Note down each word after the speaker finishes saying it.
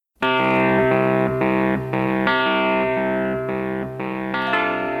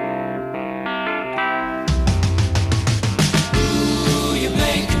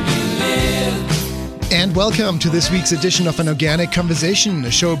and welcome to this week's edition of An Organic Conversation,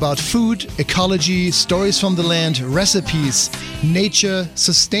 a show about food, ecology, stories from the land, recipes, nature,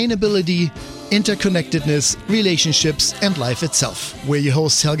 sustainability, interconnectedness, relationships, and life itself. We're your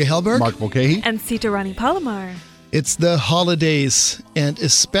hosts, Helge Hellberg, Mark Mulcahy, and Sita Rani Palomar. It's the holidays, and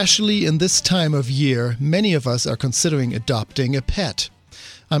especially in this time of year, many of us are considering adopting a pet.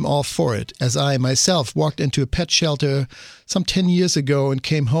 I'm all for it, as I myself walked into a pet shelter some 10 years ago and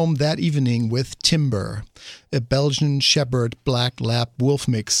came home that evening with Timber, a Belgian Shepherd Black Lab Wolf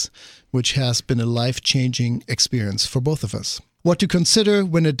mix, which has been a life-changing experience for both of us. What to consider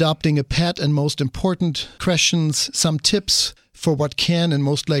when adopting a pet, and most important questions, some tips for what can and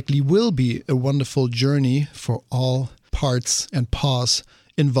most likely will be a wonderful journey for all parts and paws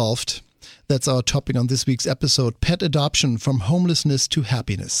involved. That's our topic on this week's episode, Pet Adoption from Homelessness to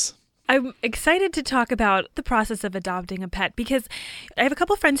Happiness. I'm excited to talk about the process of adopting a pet because I have a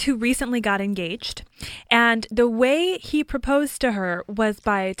couple friends who recently got engaged, and the way he proposed to her was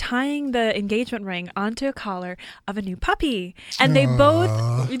by tying the engagement ring onto a collar of a new puppy. And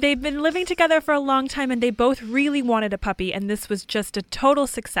they've been living together for a long time, and they both really wanted a puppy, and this was just a total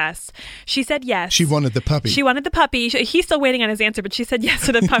success. She said yes. She wanted the puppy. She wanted the puppy. He's still waiting on his answer, but she said yes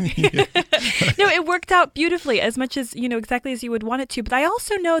to the puppy. No, it worked out beautifully, as much as, exactly as you would want it to. But I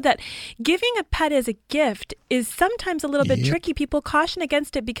also know that giving a pet as a gift is sometimes a little bit tricky. People caution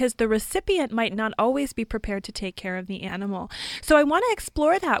against it because the recipient might not always be prepared to take care of the animal. So I want to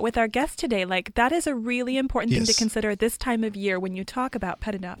explore that with our guest today. That is a really important thing to consider at this time of year when you talk about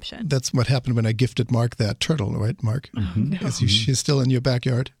pet adoption. That's what happened when I gifted Mark that turtle, right, Mark? Mm-hmm. No. She's still in your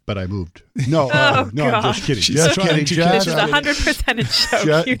backyard. But I moved. No, I'm just kidding. She's just kidding. This is 100% a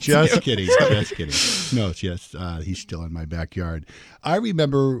joke. Just kidding. Just kidding. No, yes, he's still in my backyard. I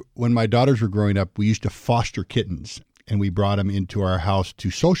remember when my daughters were growing up, we used to foster kittens, and we brought them into our house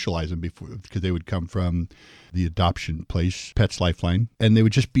to socialize them because they would come from the adoption place, Pets Lifeline, and they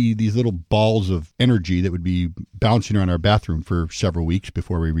would just be these little balls of energy that would be bouncing around our bathroom for several weeks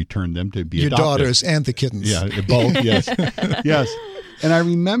before we returned them to be adopted. Your daughters and the kittens. Yeah, both, yes. Yes. And I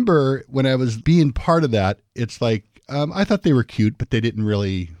remember when I was being part of that, it's like, I thought they were cute, but they didn't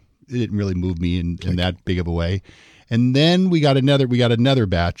really move me in that big of a way. And then we got another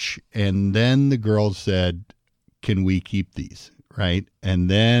batch, and then the girls said, "Can we keep these?" Right? And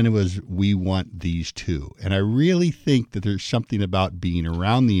then it was, "We want these too." And I really think that there's something about being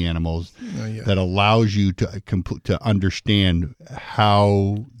around the animals that allows you to understand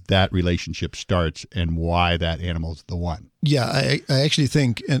how that relationship starts and why that animal's the one. Yeah, I actually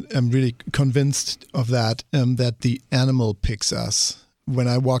think, and I'm really convinced of that, that the animal picks us. When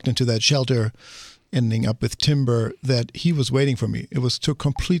I walked into that shelter, ending up with Timber, that he was waiting for me. It was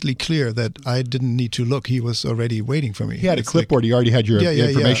completely clear that I didn't need to look. He was already waiting for me. He had a clipboard. He already had your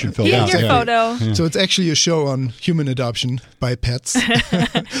information filled out. Your photo. Yeah. So it's actually a show on human adoption by pets.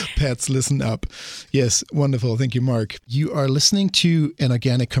 Pets, listen up. Yes, wonderful. Thank you, Mark. You are listening to An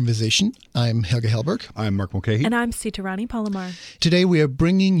Organic Conversation. I'm Helge Hellberg. I'm Mark Mulcahy. And I'm Sita Rani Palomar. Today we are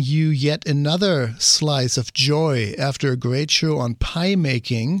bringing you yet another slice of joy after a great show on pie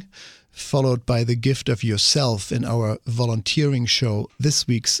making, followed by the gift of yourself in our volunteering show. This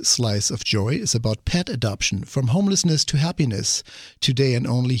week's Slice of Joy is about pet adoption from homelessness to happiness. Today and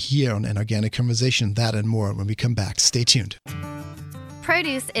only here on An Organic Conversation. That and more when we come back. Stay tuned.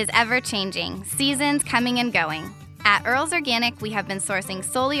 Produce is ever-changing, seasons coming and going. At Earl's Organic, we have been sourcing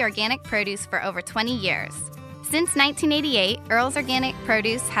solely organic produce for over 20 years. Since 1988, Earl's Organic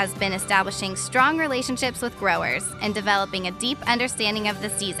Produce has been establishing strong relationships with growers and developing a deep understanding of the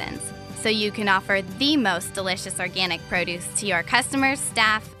seasons, so you can offer the most delicious organic produce to your customers,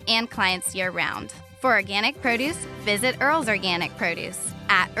 staff, and clients year-round. For organic produce, visit Earl's Organic Produce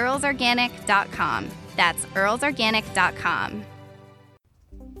at earlsorganic.com. That's earlsorganic.com.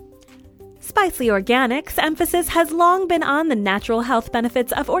 Spicely Organic's emphasis has long been on the natural health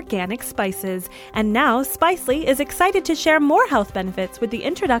benefits of organic spices, and now Spicely is excited to share more health benefits with the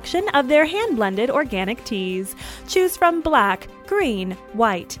introduction of their hand-blended organic teas. Choose from black, green,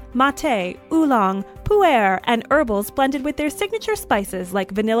 white, mate, oolong, pu'er, and herbals blended with their signature spices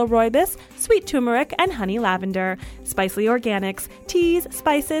like vanilla rooibos, sweet turmeric, and honey lavender. Spicely Organics, teas,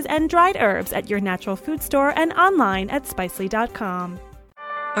 spices, and dried herbs at your natural food store and online at spicely.com.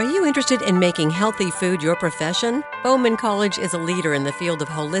 Are you interested in making healthy food your profession? Bowman College is a leader in the field of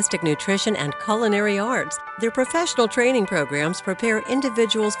holistic nutrition and culinary arts. Their professional training programs prepare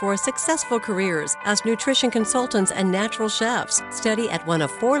individuals for successful careers as nutrition consultants and natural chefs. Study at one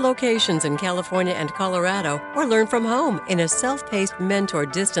of 4 locations in California and Colorado, or learn from home in a self-paced mentor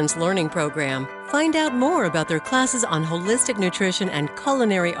distance learning program. Find out more about their classes on holistic nutrition and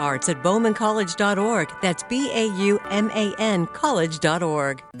culinary arts at bowmancollege.org. That's BAUMAN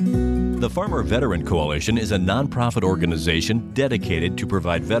college.org. The Farmer Veteran Coalition is a nonprofit organization dedicated to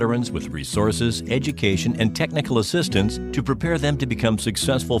provide veterans with resources, education, and technical assistance to prepare them to become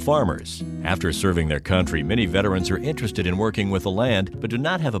successful farmers. After serving their country, many veterans are interested in working with the land but do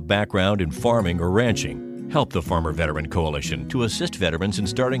not have a background in farming or ranching. Help the Farmer Veteran Coalition to assist veterans in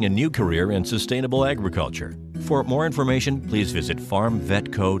starting a new career in sustainable agriculture. For more information, please visit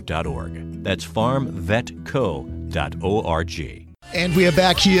farmvetco.org. That's farmvetco.org. And we are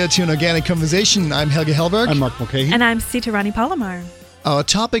back here to an organic conversation. I'm Helge Hellberg. I'm Mark Mulcahy. And I'm Sita Rani Palomar. Our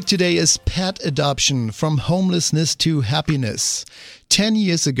topic today is pet adoption, from homelessness to happiness. 10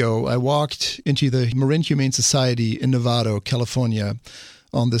 years ago, I walked into the Marin Humane Society in Novato, California,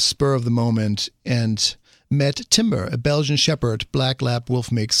 on the spur of the moment, and met Timber, a Belgian Shepherd Black Lab Wolf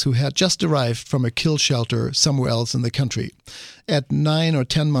mix who had just arrived from a kill shelter somewhere else in the country. At 9 or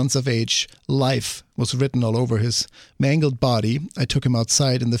 10 months of age, life was written all over his mangled body. I took him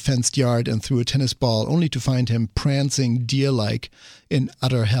outside in the fenced yard and threw a tennis ball, only to find him prancing deer-like in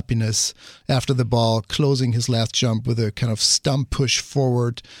utter happiness after the ball, closing his last jump with a kind of stump push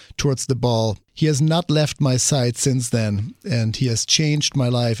forward towards the ball. He has not left my side since then, and he has changed my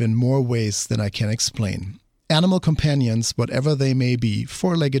life in more ways than I can explain. Animal companions, whatever they may be,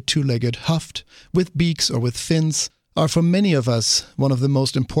 four-legged, two-legged, huffed, with beaks or with fins, are for many of us one of the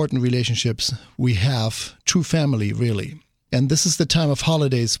most important relationships we have, true family, really. And this is the time of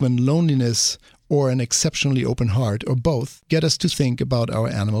holidays when loneliness or an exceptionally open heart, or both, get us to think about our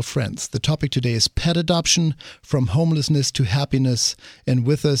animal friends. The topic today is pet adoption, from homelessness to happiness. And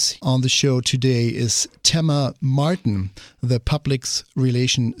with us on the show today is Temma Martin, the public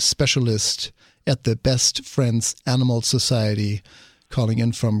relations specialist at the Best Friends Animal Society, calling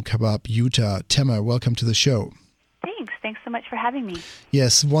in from Kabab, Utah. Temma, welcome to the show. Thanks so much for having me.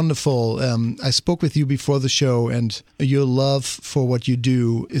 Yes, wonderful. I spoke with you before the show, and your love for what you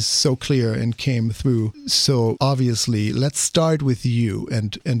do is so clear and came through so obviously. Let's start with you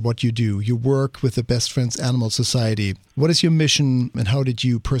and what you do. You work with the Best Friends Animal Society. What is your mission, and how did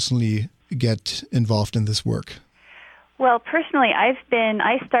you personally get involved in this work? Well, personally, I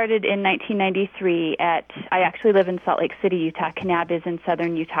started in 1993 I actually live in Salt Lake City, Utah. Kanab is in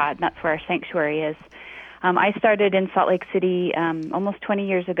southern Utah, and that's where our sanctuary is. I started in Salt Lake City almost 20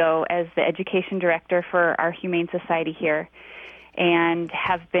 years ago as the education director for our Humane Society here, and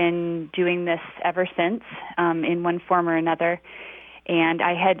have been doing this ever since in one form or another. And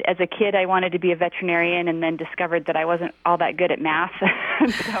as a kid, I wanted to be a veterinarian, and then discovered that I wasn't all that good at math. So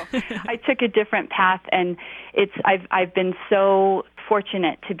I took a different path, and I've been so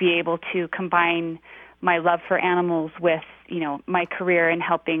fortunate to be able to combine my love for animals with, my career in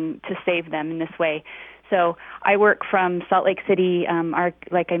helping to save them in this way. So I work from Salt Lake City.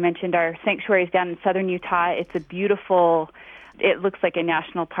 Like I mentioned, our sanctuary is down in southern Utah. It's a beautiful, it looks like a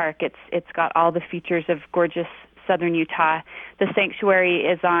national park. It's got all the features of gorgeous southern Utah. The sanctuary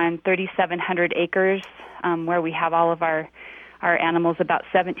is on 3,700 acres, where we have all of our animals, about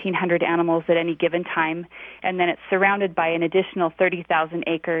 1,700 animals at any given time, and then it's surrounded by an additional 30,000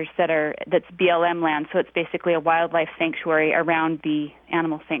 acres that's BLM land. So it's basically a wildlife sanctuary around the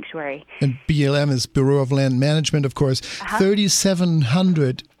animal sanctuary. And BLM is Bureau of Land Management, of course.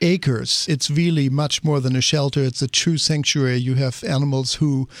 3,700 acres. It's really much more than a shelter. It's a true sanctuary. You have animals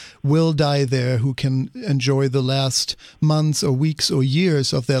who will die there, who can enjoy the last months or weeks or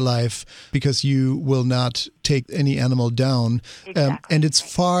years of their life, because you will not take any animal down. Exactly. And it's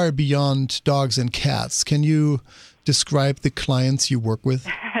far beyond dogs and cats. Can you describe the clients you work with?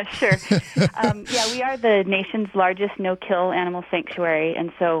 Sure. We are the nation's largest no-kill animal sanctuary,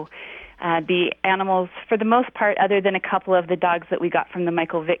 and so the animals, for the most part, other than a couple of the dogs that we got from the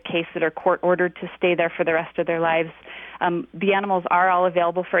Michael Vick case that are court-ordered to stay there for the rest of their lives, the animals are all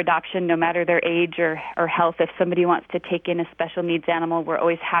available for adoption, no matter their age or health. If somebody wants to take in a special needs animal, we're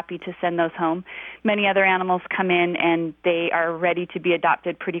always happy to send those home. Many other animals come in and they are ready to be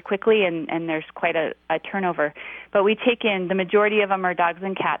adopted pretty quickly, and there's quite a turnover. But we take in, the majority of them are dogs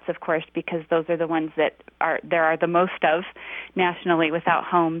and cats, of course, because those are the ones that there are the most of nationally without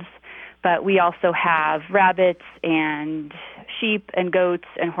homes. But we also have rabbits and sheep and goats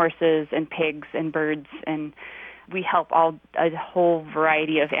and horses and pigs and birds, and we help a whole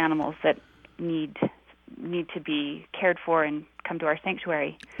variety of animals that need to be cared for and come to our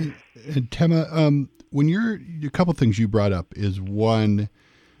sanctuary. And Temma, a couple things you brought up is one,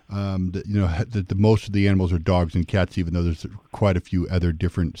 that the most of the animals are dogs and cats, even though there's quite a few other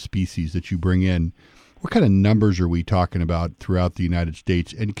different species that you bring in. What kind of numbers are we talking about throughout the United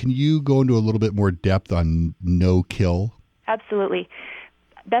States? And can you go into a little bit more depth on no-kill? Absolutely.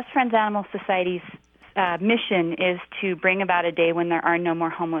 Best Friends Animal Society's mission is to bring about a day when there are no more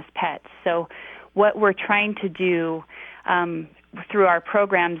homeless pets. So what we're trying to do through our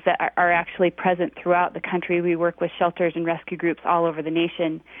programs that are actually present throughout the country, we work with shelters and rescue groups all over the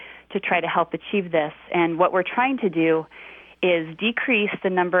nation to try to help achieve this. And what we're trying to do is decrease the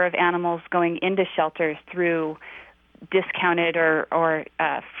number of animals going into shelters through discounted or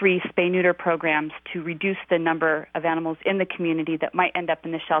free spay-neuter programs to reduce the number of animals in the community that might end up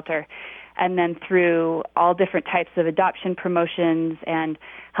in the shelter, and then through all different types of adoption promotions and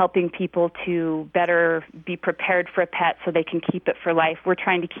helping people to better be prepared for a pet so they can keep it for life. We're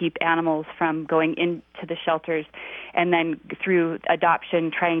trying to keep animals from going into the shelters, and then through adoption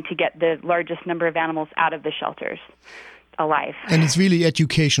trying to get the largest number of animals out of the shelters alive. And it's really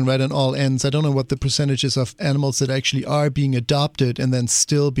education, right, on all ends. I don't know what the percentages of animals that actually are being adopted and then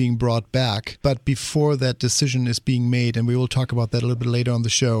still being brought back. But before that decision is being made, and we will talk about that a little bit later on the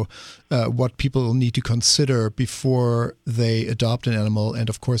show, what people need to consider before they adopt an animal, and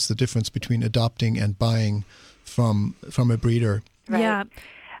of course the difference between adopting and buying from a breeder. Right. Yeah.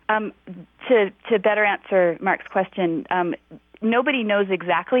 To better answer Mark's question, nobody knows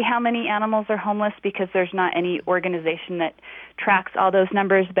exactly how many animals are homeless because there's not any organization that tracks all those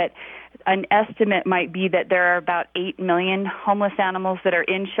numbers, but an estimate might be that there are about 8 million homeless animals that are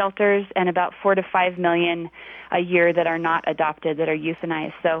in shelters and about 4 to 5 million a year that are not adopted, that are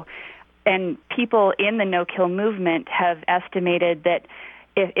euthanized. So, and people in the no-kill movement have estimated that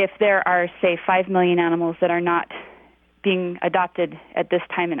if there are, say, 5 million animals that are not being adopted at this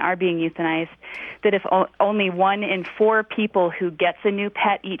time and are being euthanized, that if only 1 in 4 people who gets a new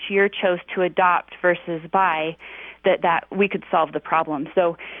pet each year chose to adopt versus buy, that we could solve the problem.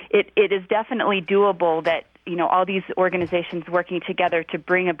 So it is definitely doable that, you know, all these organizations working together to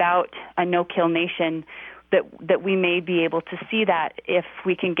bring about a no-kill nation, that we may be able to see that if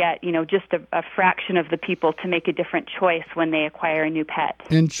we can get, you know, just a fraction of the people to make a different choice when they acquire a new pet.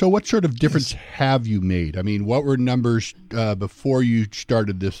 And so what sort of difference have you made? I mean, what were numbers before you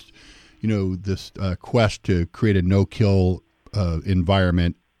started this, you know, this quest to create a no-kill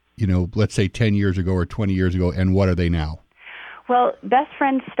environment, you know, let's say 10 years ago or 20 years ago, and what are they now? Well, Best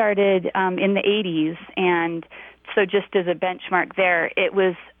Friends started in the 80s, and so just as a benchmark there, it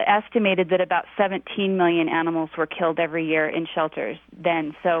was estimated that about 17 million animals were killed every year in shelters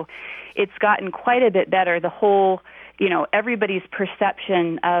then. So it's gotten quite a bit better. The whole, you know, everybody's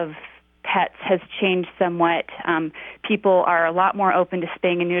perception of pets has changed somewhat. People are a lot more open to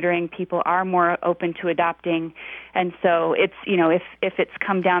spaying and neutering. People are more open to adopting. And so it's, you know, if it's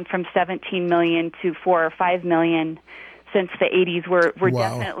come down from 17 million to 4 or 5 million since the 80s, we're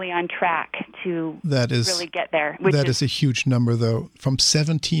definitely on track to really get there. That is a huge number, though. From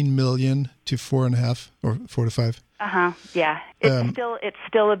 17 million to 4.5 or 4 to 5. Yeah. It's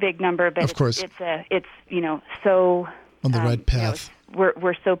still a big number, but of course. It's you know, so on the right path. You know,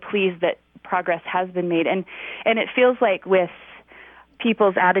 we're so pleased that progress has been made, and it feels like with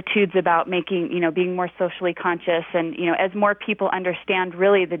people's attitudes about making, you know, being more socially conscious, and, you know, as more people understand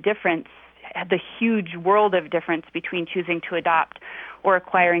really the difference, the huge world of difference between choosing to adopt or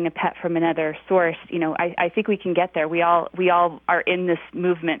acquiring a pet from another source, you know, I think we can get there. We all are in this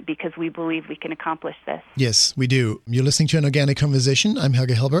movement because we believe we can accomplish this. Yes, we do. You're listening to An Organic Conversation. I'm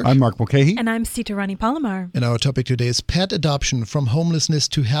Helge Helberg. I'm Mark Mulcahy. And I'm Sita Rani Palomar. And our topic today is pet adoption, from homelessness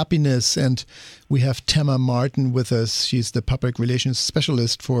to happiness. And we have Tamma Martin with us. She's the public relations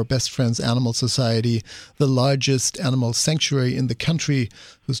specialist for Best Friends Animal Society, the largest animal sanctuary in the country,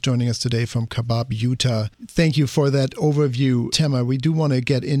 who's joining us today from Kabab, Utah. Thank you for that overview, Tamma. We do want to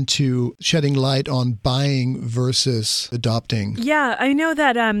get into shedding light on buying versus adopting. Yeah, I know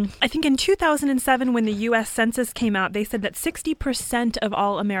that I think in 2007 when the U.S. Census came out, they said that 60% of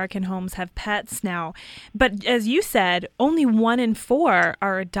all American homes have pets now. But as you said, only 1 in 4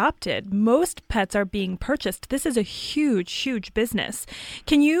 are adopted. Most pets are being purchased. This is a huge, huge business.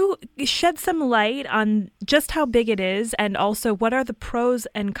 Can you shed some light on just how big it is, and also what are the pros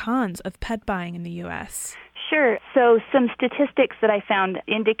and cons of pet buying in the U.S.? Sure. So some statistics that I found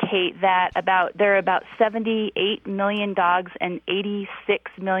indicate that there are about 78 million dogs and 86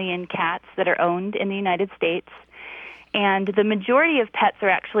 million cats that are owned in the United States. And the majority of pets are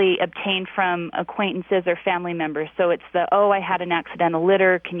actually obtained from acquaintances or family members. So it's I had an accidental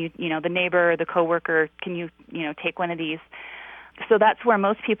litter. Can you, the neighbor or the coworker, can you, take one of these? So that's where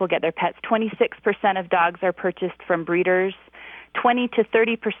most people get their pets. 26% of dogs are purchased from breeders. 20 to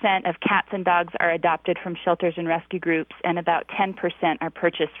 30% of cats and dogs are adopted from shelters and rescue groups, and about 10% are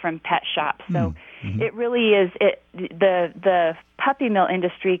purchased from pet shops. So it really is, the puppy mill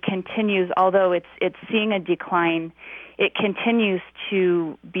industry continues, although it's seeing a decline, it continues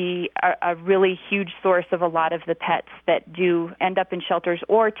to be a really huge source of a lot of the pets that do end up in shelters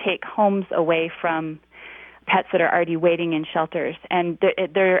or take homes away from pets that are already waiting in shelters. And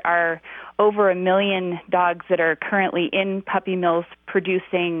there are over 1 million dogs that are currently in puppy mills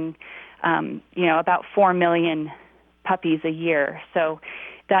producing, about 4 million puppies a year. So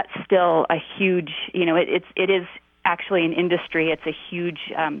that's still a huge, it is actually an industry. It's a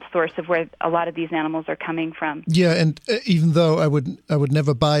huge source of where a lot of these animals are coming from. Yeah, and even though I would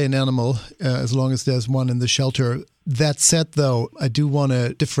never buy an animal as long as there's one in the shelter. That said, though, I do want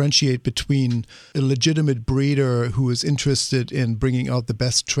to differentiate between a legitimate breeder who is interested in bringing out the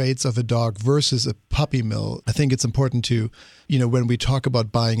best traits of a dog versus a puppy mill. I think it's important to, when we talk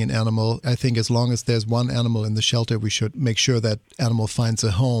about buying an animal, I think as long as there's one animal in the shelter, we should make sure that animal finds a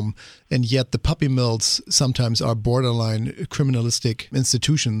home. And yet the puppy mills sometimes are borderline criminalistic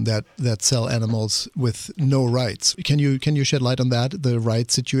institutions that sell animals with no rights. Can you shed light on that, the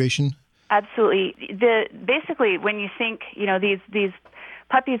rights situation? Absolutely. Basically, when you think, these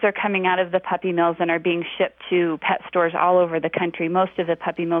puppies are coming out of the puppy mills and are being shipped to pet stores all over the country. Most of the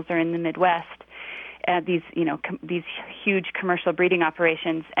puppy mills are in the Midwest. These huge commercial breeding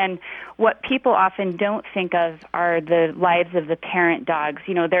operations. And what people often don't think of are the lives of the parent dogs.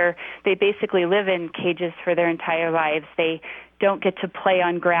 They basically live in cages for their entire lives. They don't get to play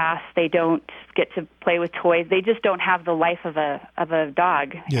on grass. They don't get to play with toys. They just don't have the life of a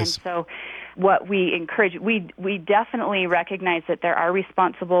dog. Yes. And so what we encourage, we definitely recognize that there are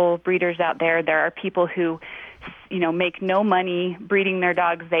responsible breeders out there. There are people who, make no money breeding their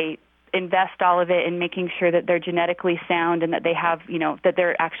dogs. They invest all of it in making sure that they're genetically sound and that they have, that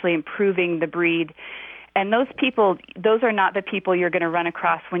they're actually improving the breed. And those are not the people you're going to run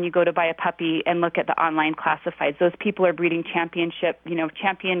across when you go to buy a puppy and look at the online classifieds. Those people are breeding champion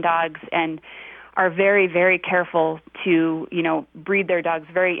dogs and are very, very careful to, breed their dogs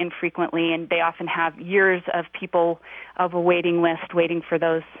very infrequently. And they often have years of people of a waiting list waiting for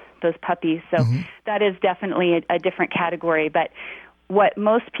those puppies. So that is definitely a different category. But what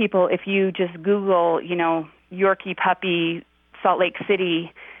most people, if you just Google, Yorkie puppy, Salt Lake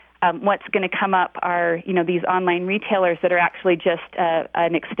City, what's going to come up are, these online retailers that are actually just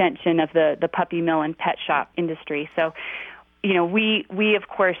an extension of the puppy mill and pet shop industry. So, we of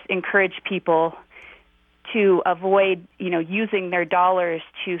course encourage people to avoid, using their dollars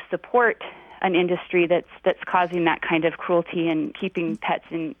to support an industry that's causing that kind of cruelty and keeping pets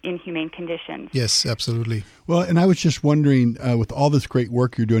in inhumane conditions. Yes, absolutely. Well, and I was just wondering, with all this great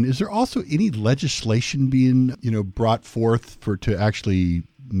work you're doing, is there also any legislation being, brought forth to actually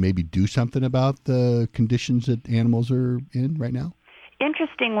maybe do something about the conditions that animals are in right now?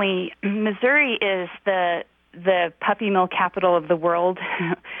 Interestingly, Missouri is the puppy mill capital of the world.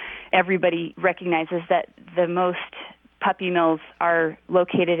 Everybody recognizes that the most puppy mills are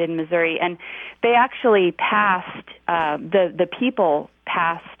located in Missouri, and they actually passed, the people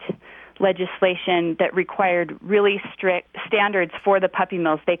passed legislation that required really strict standards for the puppy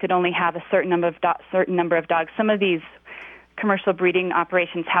mills. They could only have a certain number of dogs. Some of these commercial breeding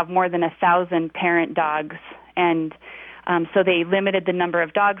operations have more than 1,000 parent dogs, and so they limited the number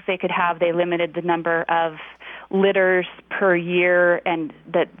of dogs they could have. They limited the number of litters per year, and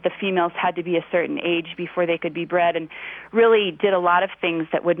that the females had to be a certain age before they could be bred, and really did a lot of things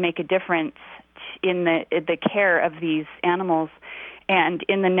that would make a difference in the care of these animals. And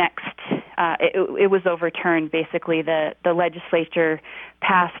in the next, it was overturned. Basically, the legislature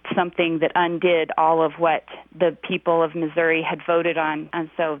passed something that undid all of what the people of Missouri had voted on, and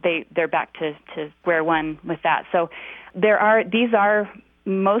so they're back to square one with that. So these are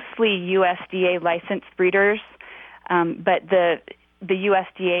mostly USDA licensed breeders, but the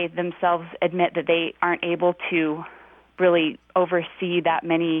USDA themselves admit that they aren't able to really oversee that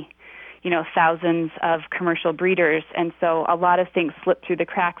many, thousands of commercial breeders, and so a lot of things slip through the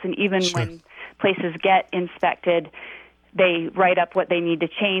cracks. And even when places get inspected, they write up what they need to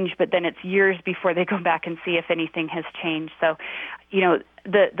change, but then it's years before they go back and see if anything has changed. So,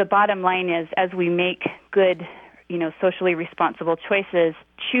 the bottom line is, as we make good, socially responsible choices,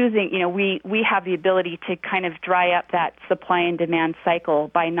 choosing, we have the ability to kind of dry up that supply and demand cycle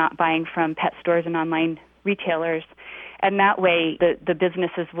by not buying from pet stores and online retailers. And that way, the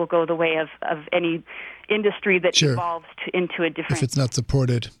businesses will go the way of any industry that Sure. evolves into a different, if it's not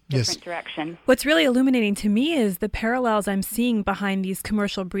supported. Yes. direction. What's really illuminating to me is the parallels I'm seeing behind these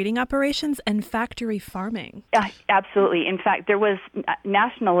commercial breeding operations and factory farming. Absolutely. In fact, there was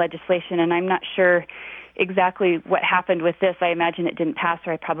national legislation, and I'm not sure exactly what happened with this. I imagine it didn't pass,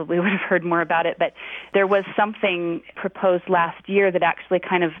 or I probably would have heard more about it. But there was something proposed last year that actually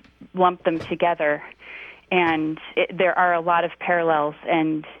kind of lumped them together. And there are a lot of parallels,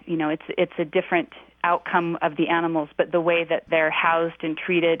 and it's a different outcome of the animals, but the way that they're housed and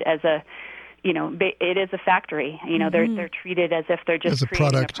treated as it is a factory. They're treated as if they're just As a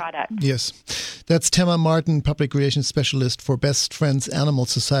creating product. a product. Yes. That's Tamara Martin, Public Relations Specialist for Best Friends Animal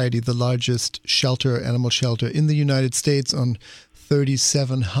Society, the largest animal shelter in the United States on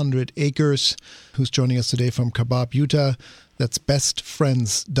 3,700 acres, who's joining us today from Kabab, Utah. That's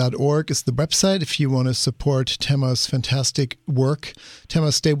bestfriends.org is the website if you want to support Tama's fantastic work.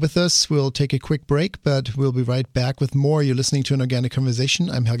 Tama, stay with us. We'll take a quick break, but we'll be right back with more. You're listening to An Organic Conversation.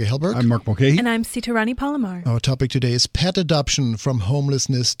 I'm Helge Hellberg. I'm Mark Mulcahy. And I'm Sitarani Palomar. Our topic today is pet adoption from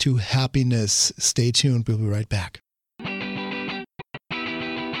homelessness to happiness. Stay tuned. We'll be right back.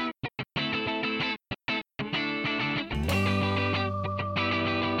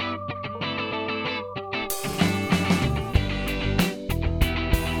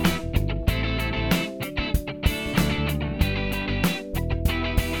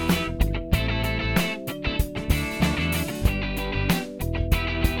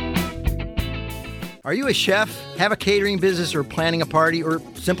 Are you a chef, have a catering business, or planning a party, or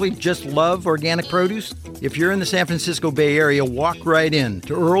simply just love organic produce? If you're in the San Francisco Bay Area, walk right in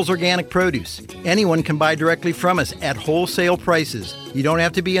to Earl's Organic Produce. Anyone can buy directly from us at wholesale prices. You don't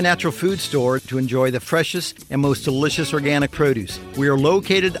have to be a natural food store to enjoy the freshest and most delicious organic produce. We are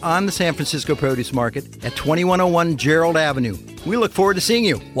located on the San Francisco Produce Market at 2101 Gerald Avenue. We look forward to seeing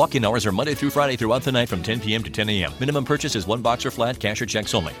you. Walk-in hours are Monday through Friday throughout the night from 10 p.m. to 10 a.m. Minimum purchase is $1 or flat, cash or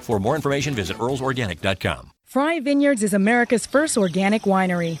checks only. For more information, visit earlsorganic.com. Fry Vineyards is America's first organic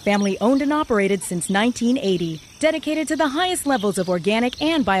winery, family owned and operated since 1980. Dedicated to the highest levels of organic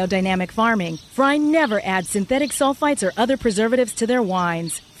and biodynamic farming, Fry never adds synthetic sulfites or other preservatives to their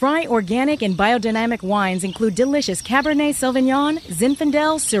wines. Fry organic and biodynamic wines include delicious Cabernet Sauvignon,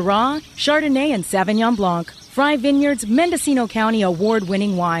 Zinfandel, Syrah, Chardonnay, and Sauvignon Blanc. Fry Vineyards Mendocino County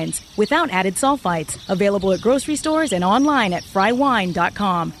award-winning wines without added sulfites. Available at grocery stores and online at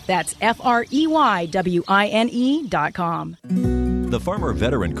frywine.com. That's FREYWINE.com. The Farmer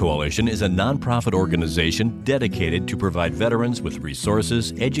Veteran Coalition is a nonprofit organization dedicated to provide veterans with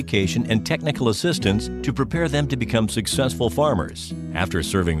resources, education, and technical assistance to prepare them to become successful farmers. After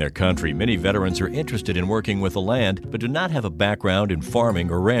serving their country, many veterans are interested in working with the land but do not have a background in farming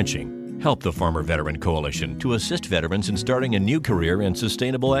or ranching. Help the Farmer Veteran Coalition to assist veterans in starting a new career in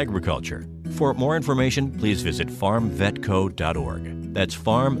sustainable agriculture. For more information, please visit farmvetco.org. That's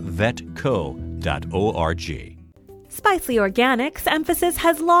farmvetco.org. Spicely Organic's emphasis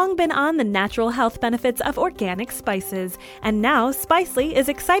has long been on the natural health benefits of organic spices, and now Spicely is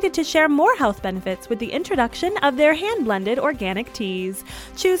excited to share more health benefits with the introduction of their hand-blended organic teas.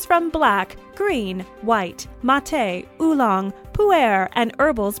 Choose from black, green, white, mate, oolong, pu'er, and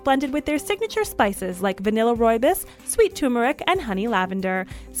herbals blended with their signature spices like vanilla rooibos, sweet turmeric, and honey lavender.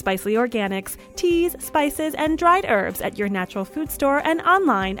 Spicely Organics, teas, spices, and dried herbs at your natural food store and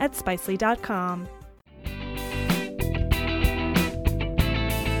online at spicely.com.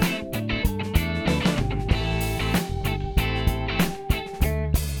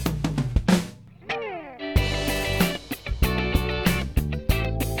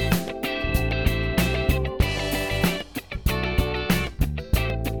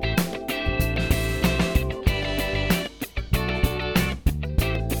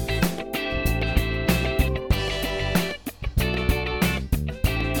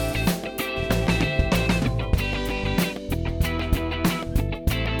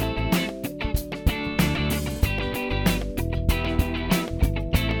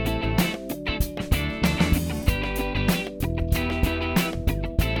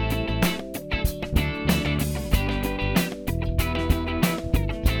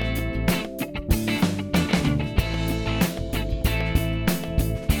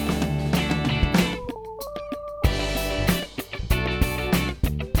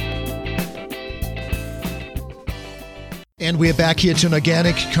 And we're back here to An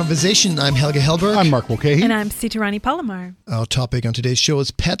Organic Conversation. I'm Helge Hellberg. I'm Mark Mulcahy. And I'm Sitarani Palomar. Our topic on today's show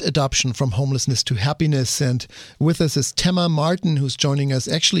is pet adoption from homelessness to happiness. And with us is Tamara Martin, who's joining us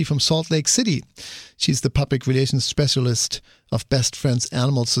actually from Salt Lake City. She's the public relations specialist of Best Friends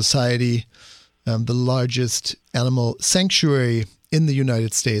Animal Society. the largest animal sanctuary in the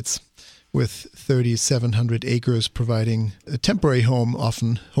United States, with 3,700 acres providing a temporary home,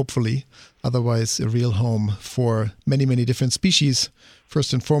 often, hopefully, otherwise a real home for many, many different species.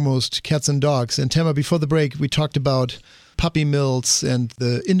 First and foremost, cats and dogs. And Tamara, before the break, we talked about puppy mills and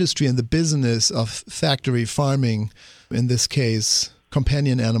the industry and the business of factory farming, in this case,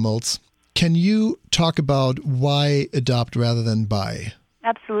 companion animals. Can you talk about why adopt rather than buy?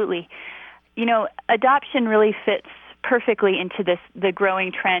 Absolutely. Adoption really fits perfectly into the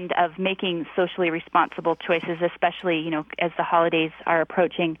growing trend of making socially responsible choices, especially, as the holidays are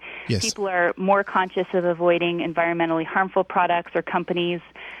approaching. Yes. People are more conscious of avoiding environmentally harmful products or companies.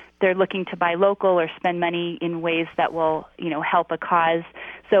 They're looking to buy local or spend money in ways that will, help a cause.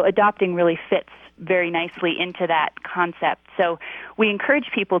 So adopting really fits very nicely into that concept. So we encourage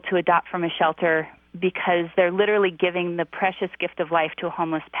people to adopt from a shelter because they're literally giving the precious gift of life to a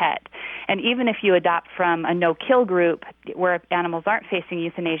homeless pet. And even if you adopt from a no-kill group where animals aren't facing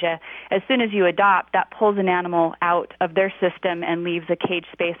euthanasia, as soon as you adopt, that pulls an animal out of their system and leaves a cage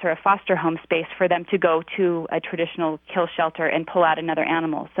space or a foster home space for them to go to a traditional kill shelter and pull out another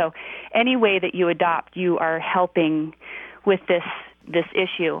animal. So any way that you adopt, you are helping with this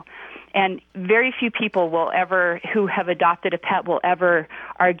issue. And very few people who have adopted a pet will ever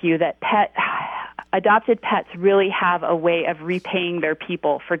argue that adopted pets really have a way of repaying their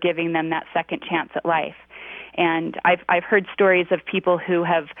people for giving them that second chance at life. And I've heard stories of people who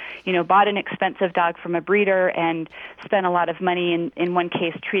have, bought an expensive dog from a breeder and spent a lot of money, in one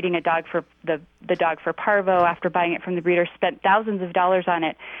case treating a dog for the dog for parvo after buying it from the breeder, spent thousands of dollars on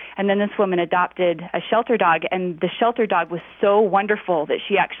it. And then this woman adopted a shelter dog, and the shelter dog was so wonderful that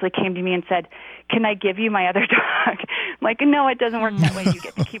she actually came to me and said, "Can I give you my other dog?" I'm like, no, it doesn't work that way. You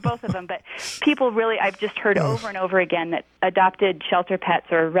get to keep both of them. But people really, I've just heard over and over again that adopted shelter pets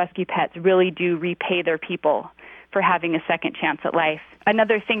or rescue pets really do repay their people for having a second chance at life.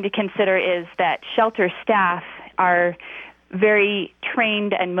 Another thing to consider is that shelter staff are very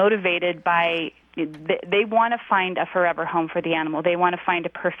trained and motivated by, they want to find a forever home for the animal. They want to find a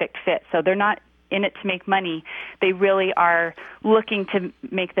perfect fit. So they're not in it to make money. They really are looking to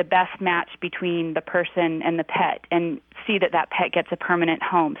make the best match between the person and the pet and see that pet gets a permanent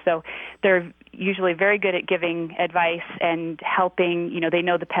home. So they're usually very good at giving advice and helping. They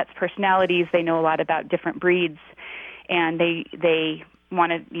know the pet's personalities. They know a lot about different breeds, and they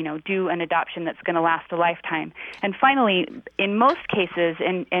want to, do an adoption that's going to last a lifetime. And finally, in most cases,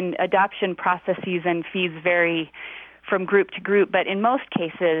 and adoption processes and fees vary from group to group, but in most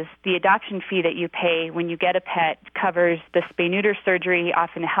cases, the adoption fee that you pay when you get a pet covers the spay-neuter surgery,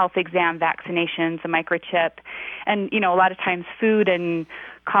 often a health exam, vaccinations, a microchip, and, a lot of times food and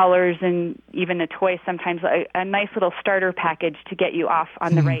collars and even a toy, sometimes a nice little starter package to get you off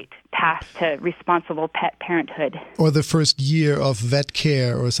on the right path to responsible pet parenthood. Or the first year of vet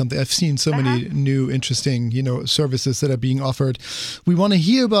care or something. I've seen so many new, interesting, services that are being offered. We want to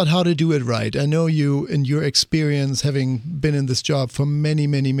hear about how to do it right. I know you, in your experience, having been in this job for many,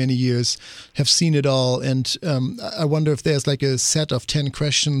 many, many years, have seen it all. And I wonder if there's like a set of 10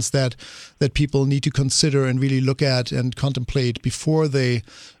 questions that people need to consider and really look at and contemplate before they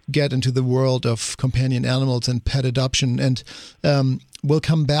get into the world of companion animals and pet adoption. And we'll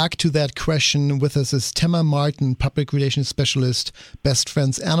come back to that question. With us is Tamara Martin, Public Relations Specialist, Best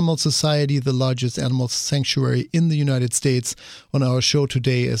Friends Animal Society, the largest animal sanctuary in the United States, on our show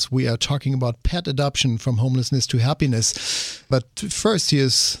today as we are talking about pet adoption from homelessness to happiness. But first,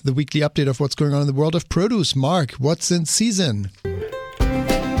 here's the weekly update of what's going on in the world of produce. Mark, what's in season?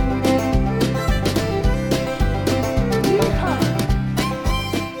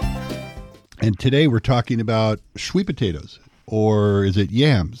 And today we're talking about sweet potatoes, or is it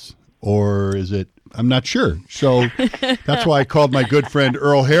yams, or is it, I'm not sure. So that's why I called my good friend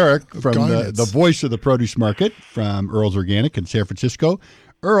Earl Herrick from the voice of the produce market from Earl's Organic in San Francisco.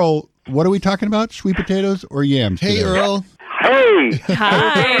 Earl, what are we talking about, sweet potatoes or yams Hey, today? Earl. Hey!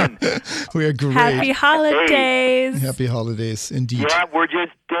 Hi. We are great. Happy holidays. Happy holidays, indeed. Yeah, we're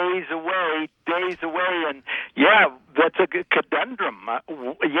just days away, and yeah, that's a good conundrum.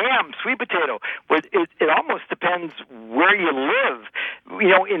 Yam, sweet potato. It almost depends where you live.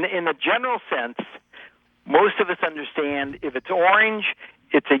 In a general sense, most of us understand if it's orange,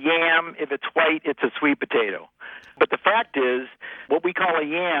 it's a yam. If it's white, it's a sweet potato. But the fact is, what we call a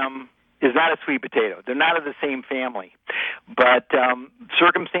yam is not a sweet potato. They're not of the same family. But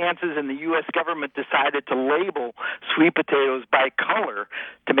circumstances and the U.S. government decided to label sweet potatoes by color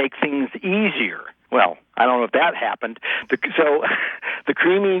to make things easier. Well, I don't know if that happened. So The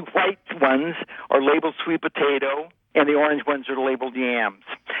creamy white ones are labeled sweet potato, and the orange ones are labeled yams.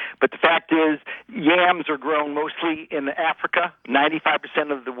 But the fact is, yams are grown mostly in Africa.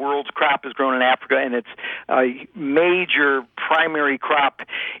 95% of the world's crop is grown in Africa, and it's a major primary crop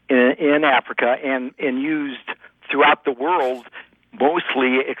in Africa and used throughout the world,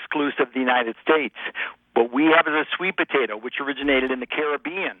 mostly exclusive of the United States. What we have is a sweet potato, which originated in the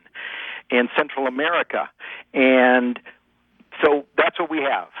Caribbean and Central America. And so that's what we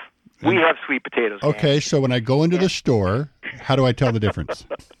have. We have sweet potatoes. Okay, so when I go into the store, how do I tell the difference?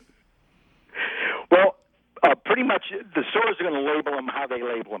 Well, pretty much the stores are going to label them how they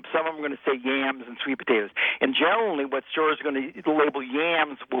label them. Some of them are going to say yams and sweet potatoes. And generally, what stores are going to label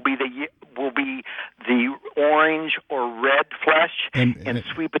yams will be the orange or red flesh, and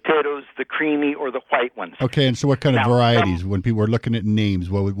sweet potatoes, the creamy or the white ones. Okay, and so what kind of varieties? When people are looking at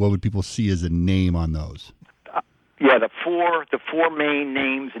names, what would people see as a name on those? Yeah, the four main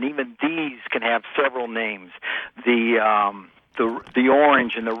names, and even these can have several names. The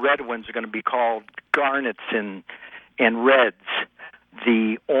orange and the red ones are going to be called garnets and reds.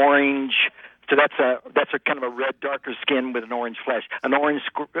 The orange, so that's a kind of a red, darker skin with an orange flesh. An orange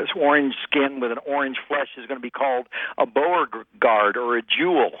skin with an orange flesh is going to be called a Beauregard or a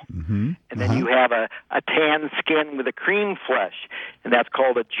Jewel. Mm-hmm. And then you have a tan skin with a cream flesh, and that's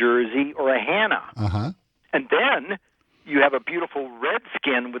called a Jersey or a Hannah. Uh-huh. And then you have a beautiful red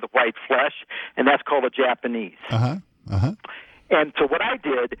skin with a white flesh, and that's called a Japanese. Uh-huh. Uh-huh. And so what I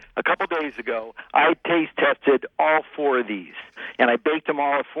did a couple days ago, I taste tested all four of these, and I baked them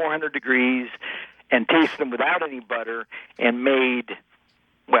all at 400 degrees and tasted them without any butter and made,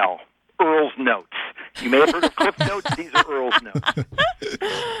 well, Earl's Notes. You may have heard of Cliff Notes. These are Earl's Notes.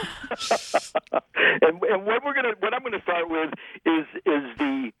 and what I'm gonna start with is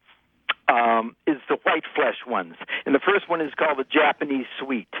the white flesh ones, and the first one is called the Japanese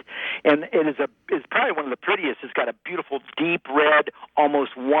Sweet, and it is probably one of the prettiest. It's got a beautiful deep red,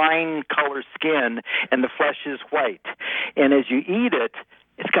 almost wine color skin, and the flesh is white. And as you eat it,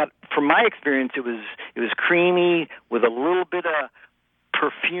 it's got, from my experience, it was creamy with a little bit of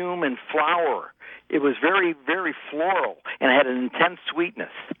perfume and flower. It was very, very floral, and it had an intense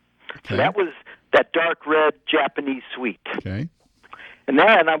sweetness. Okay. So that was that dark red Japanese Sweet. Okay. And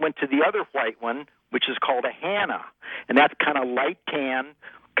then I went to the other white one, which is called a Hannah, and that's kind of light tan,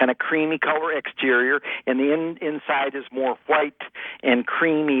 kind of creamy color exterior, and the inside is more white and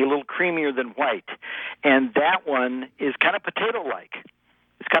creamy, a little creamier than white. And that one is kind of potato-like.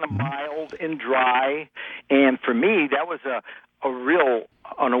 It's kind of mild and dry, and for me, that was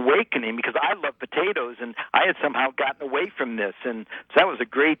an awakening, because I love potatoes, and I had somehow gotten away from this, and so that was a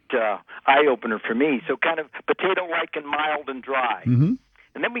great eye-opener for me. So kind of potato-like and mild and dry. Mm-hmm.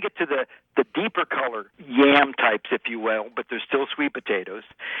 And then we get to the deeper color yam types, if you will, but they're still sweet potatoes.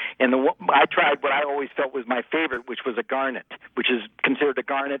 And I tried what I always felt was my favorite, which was a garnet, which is considered a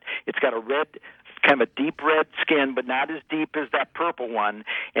garnet. It's got a red, kind of a deep red skin, but not as deep as that purple one.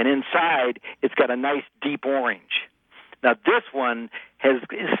 And inside, it's got a nice deep orange. Now this one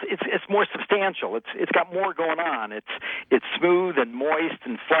it's more substantial. It's got more going on. It's smooth and moist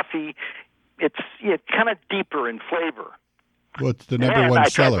and fluffy. It's kind of deeper in flavor. Well, it's the number one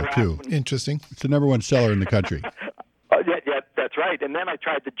seller too. Interesting. It's the number one seller in the country. Yeah, that's right. And then I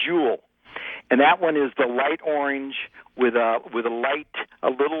tried the Jewel, and that one is the light orange with a little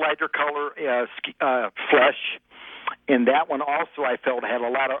lighter color flesh. And that one also I felt had a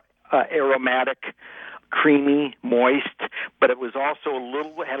lot of aromatic, creamy, moist, but it was also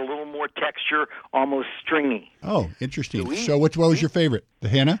had a little more texture, almost stringy. Oh, interesting. So what was your favorite? The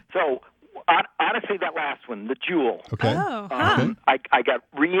Hannah? So honestly, that last one, the Jewel. Okay. Oh, okay. I got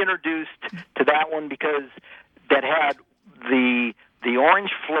reintroduced to that one because that had the orange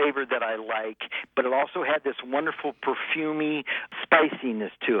flavor that I like, but it also had this wonderful perfumey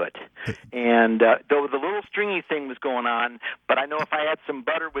spiciness to it. And though the little stringy thing was going on, but I know if I had some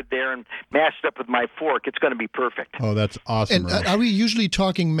butter with there and mashed it up with my fork, it's going to be perfect. Oh, that's awesome. And are we usually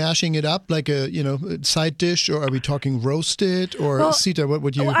talking mashing it up like a side dish, or are we talking roasted? Or Sita, what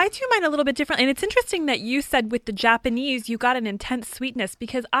would you? Well, I do mine a little bit different, and it's interesting that you said with the Japanese you got an intense sweetness,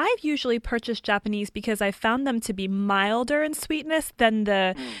 because I've usually purchased Japanese because I found them to be milder in sweetness than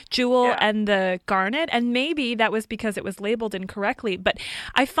the Jewel and the Garnet, and maybe that was because it was labeled incorrectly. But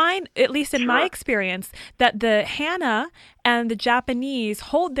I find, at least in my experience, that the Hannah and the Japanese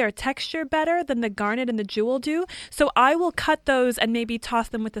hold their texture better than the Garnet and the Jewel do. So I will cut those and maybe toss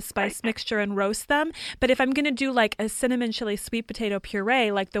them with a spice mixture and roast them. But if I'm going to do like a cinnamon chili sweet potato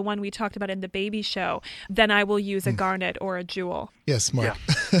puree, like the one we talked about in the baby show, then I will use a Garnet or a Jewel. Yes, Mark.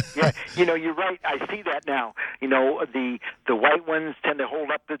 Yeah. Yeah, you're right. I see that now. The white ones tend to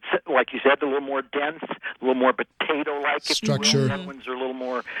hold up, like you said, a little more dense, a little more potato-like. Structure. The red ones are a little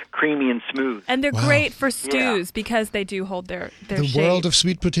more creamy and smooth. And they're great for stews because they do hold their the shape. World of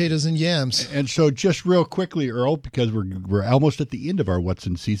sweet potatoes and yams. And so just real quickly, Earl, because we're almost at the end of our What's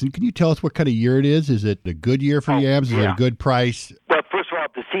in Season, can you tell us what kind of year it is? Is it a good year for yams? Is it a good price? Well, first of all,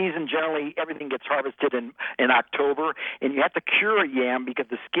 the season, generally, everything gets harvested in October, and you have to cure a yam because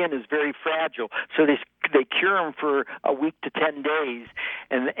the skin is very fragile. So they cure them for a week to 10 days,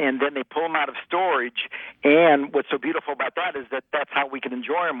 and then they pull them out of storage. And what's so beautiful about that is that's how we can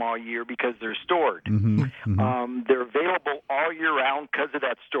enjoy them all year because they're stored. They're available all year round because of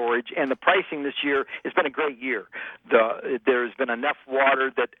that storage, and the pricing this year has been a great year. There's been enough water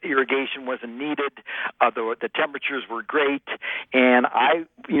that irrigation wasn't needed. The temperatures were great, and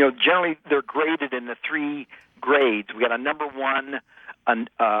generally they're graded in the 3 grades. We got a number 1,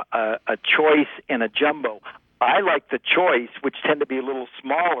 a choice, and a jumbo. I like the choice, which tend to be a little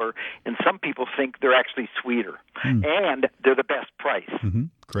smaller, and some people think they're actually sweeter. And they're the best price.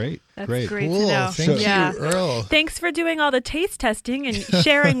 Great. That's great. great Cool. to know. Thank you, Earl. Thanks for doing all the taste testing and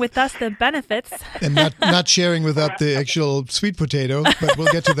sharing with us the benefits. And not sharing without the actual sweet potato, but we'll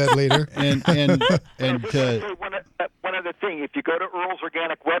get to that later. And one other thing, if you go to Earl's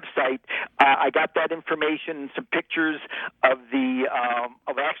Organic website, I got that information and some pictures of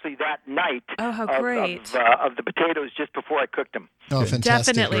actually that night. Oh, how great! Of the potatoes just before I cooked them. Oh,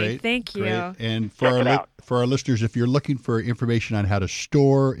 fantastic. Definitely. Great, Thank you. great. And for our listeners, if you're looking for information on how to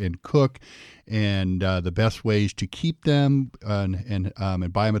store and cook and the best ways to keep them and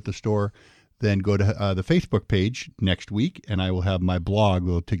buy them at the store, then go to the Facebook page next week, and I will have my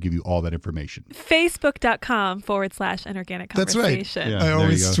blog to give you all that information. Facebook.com/An Organic Conversation. I That's right. Yeah,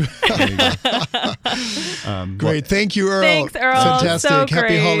 always. There you go. Great. Thank you, Earl. Thanks, Earl. Fantastic. So Happy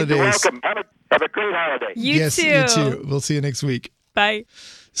great. holidays. You're welcome. Have a great holiday. You too. You too. We'll see you next week. Bye.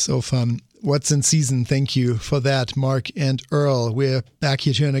 So fun. What's in season? Thank you for that, Mark and Earl. We're back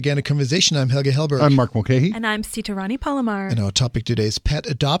here to an Organic Conversation. I'm Helge Hellberg. I'm Mark Mulcahy. And I'm Sitarani Palomar. And our topic today is pet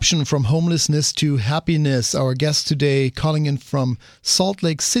adoption, from homelessness to happiness. Our guest today, calling in from Salt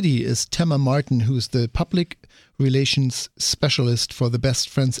Lake City, is Temma Martin, who's the public relations specialist for the Best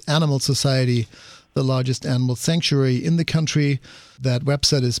Friends Animal Society, the largest animal sanctuary in the country. That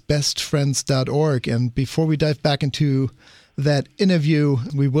website is bestfriends.org. And before we dive back into that interview,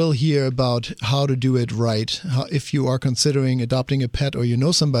 we will hear about how to do it right. If you are considering adopting a pet, or you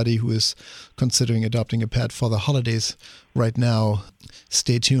know somebody who is considering adopting a pet for the holidays right now,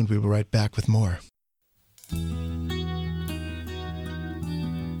 stay tuned. We will be right back with more.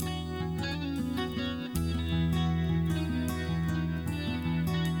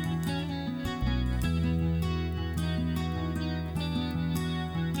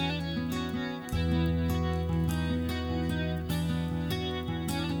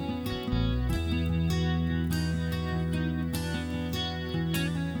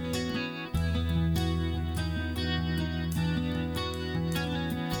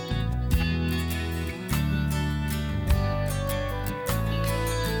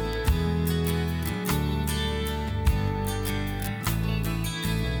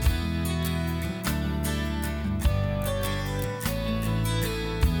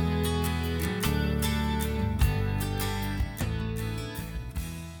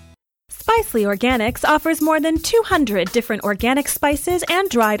 Spicely Organics offers more than 200 different organic spices and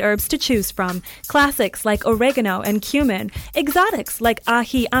dried herbs to choose from. Classics like oregano and cumin, exotics like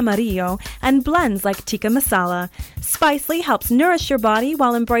ají amarillo, and blends like tikka masala. Spicely helps nourish your body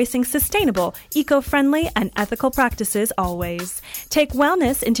while embracing sustainable, eco-friendly, and ethical practices always. Take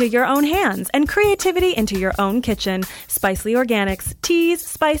wellness into your own hands and creativity into your own kitchen. Spicely Organics, teas,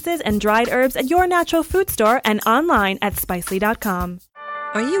 spices, and dried herbs at your natural food store and online at spicely.com.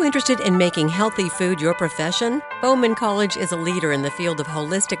 Are you interested in making healthy food your profession? Bowman College is a leader in the field of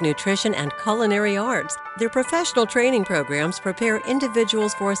holistic nutrition and culinary arts. Their professional training programs prepare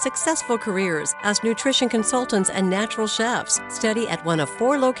individuals for successful careers as nutrition consultants and natural chefs. Study at one of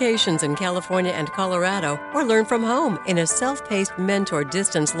 4 locations in California and Colorado, or learn from home in a self-paced mentor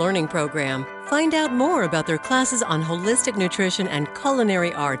distance learning program. Find out more about their classes on holistic nutrition and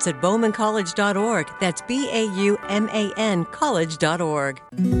culinary arts at bowmancollege.org. That's BAUMAN college.org.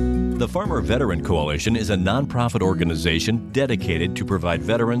 The Farmer Veteran Coalition is a nonprofit organization dedicated to provide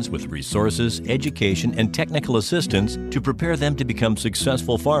veterans with resources, education, and technical assistance to prepare them to become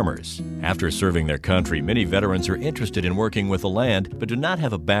successful farmers. After serving their country, many veterans are interested in working with the land but do not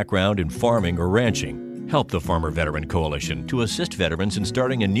have a background in farming or ranching. Help the Farmer Veteran Coalition to assist veterans in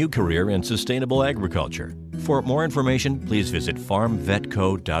starting a new career in sustainable agriculture. For more information, please visit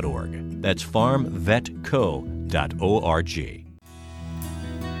farmvetco.org. That's farmvetco.org.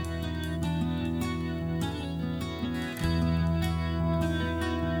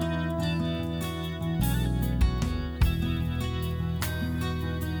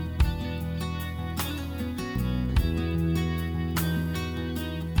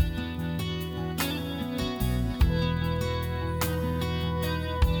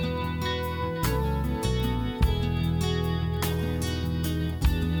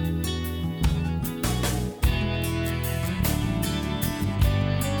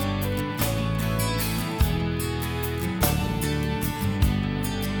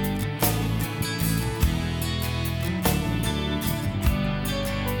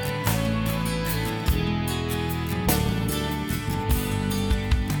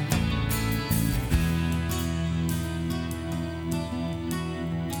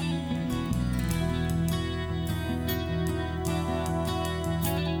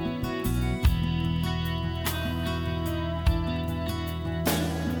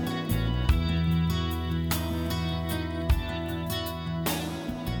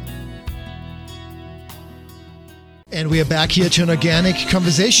 And we are back here to an organic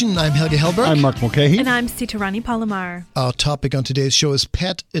conversation. I'm Helge Hellberg. I'm Mark Mulcahy. And I'm Sitarani Palomar. Our topic on today's show is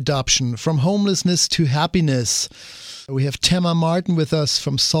pet adoption, from homelessness to happiness. We have Tamara Martin with us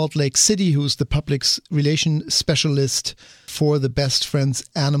from Salt Lake City, who's the public relations specialist for the Best Friends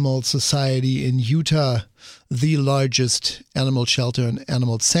Animal Society in Utah, the largest animal shelter and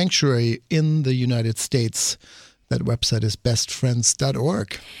animal sanctuary in the United States. That website is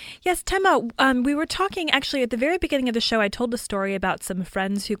bestfriends.org. Yes, Tema, we were talking actually at the very beginning of the show. I told a story about some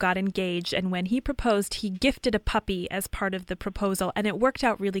friends who got engaged, and when he proposed, he gifted a puppy as part of the proposal, and it worked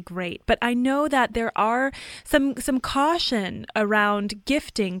out really great. But I know that there are some caution around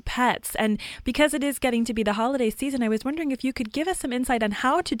gifting pets, and because it is getting to be the holiday season, I was wondering if you could give us some insight on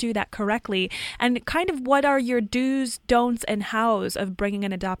how to do that correctly, and kind of what are your do's, don'ts, and hows of bringing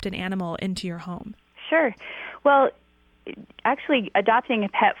an adopted animal into your home. Sure. Well, actually, adopting a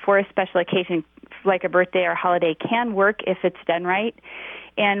pet for a special occasion, like a birthday or holiday, can work if it's done right.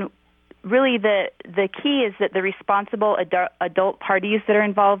 And really, the key is that the responsible adult parties that are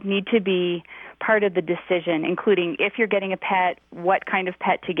involved need to be part of the decision, including if you're getting a pet, what kind of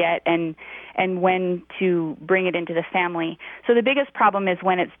pet to get, and when to bring it into the family. So the biggest problem is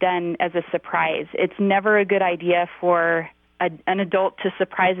when it's done as a surprise. It's never a good idea for an adult to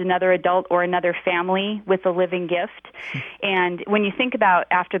surprise another adult or another family with a living gift. And when you think about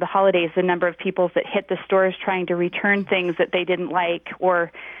after the holidays, the number of people that hit the stores trying to return things that they didn't like,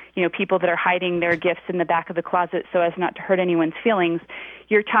 or people that are hiding their gifts in the back of the closet so as not to hurt anyone's feelings,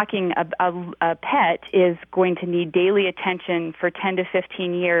 you're talking a pet is going to need daily attention for 10 to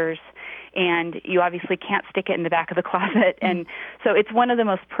 15 years. And you obviously can't stick it in the back of the closet. And so it's one of the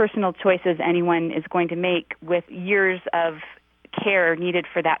most personal choices anyone is going to make, with years of care needed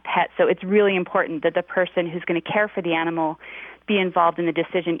for that pet. So it's really important that the person who's going to care for the animal be involved in the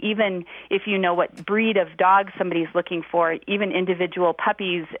decision, even if you know what breed of dog somebody's looking for. Even individual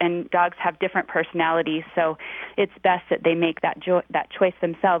puppies and dogs have different personalities, so it's best that they make that choice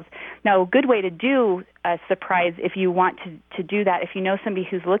themselves. Now, a good way to do a surprise, if you want to do that, if you know somebody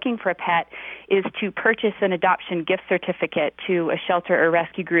who's looking for a pet, is to purchase an adoption gift certificate to a shelter or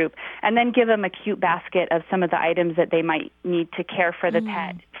rescue group, and then give them a cute basket of some of the items that they might need to care for the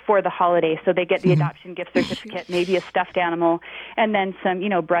pet for the holiday. So they get the adoption gift certificate, maybe a stuffed animal, and then some,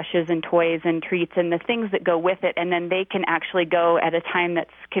 brushes and toys and treats and the things that go with it, and then they can actually go at a time that's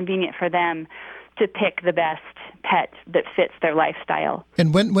convenient for them to pick the best pet that fits their lifestyle.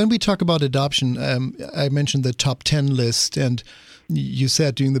 And when we talk about adoption, I mentioned the top 10 list, and you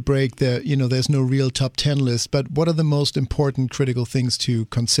said during the break that, there's no real top 10 list, but what are the most important critical things to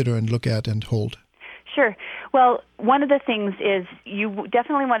consider and look at and hold? Sure. Well, one of the things is you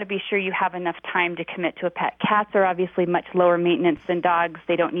definitely want to be sure you have enough time to commit to a pet. Cats are obviously much lower maintenance than dogs.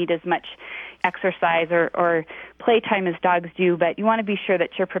 They don't need as much exercise or playtime as dogs do, but you want to be sure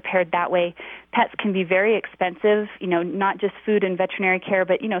that you're prepared that way. Pets can be very expensive, not just food and veterinary care,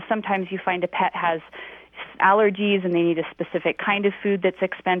 but, sometimes you find a pet has allergies and they need a specific kind of food that's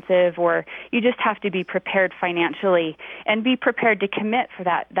expensive, or you just have to be prepared financially and be prepared to commit for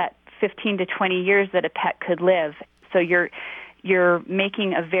that 15 to 20 years that a pet could live. So you're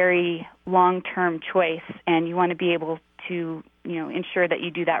making a very long-term choice, and you want to be able to ensure that you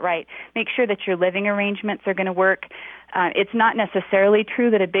do that right. Make sure that your living arrangements are going to work. It's not necessarily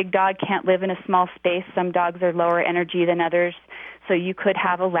true that a big dog can't live in a small space. Some dogs are lower energy than others. So you could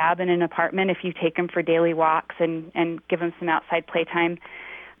have a lab in an apartment if you take them for daily walks and give them some outside playtime.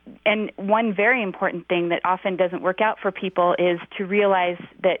 And one very important thing that often doesn't work out for people is to realize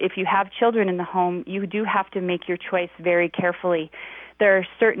that if you have children in the home, you do have to make your choice very carefully. There are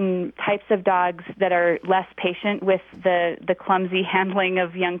certain types of dogs that are less patient with the clumsy handling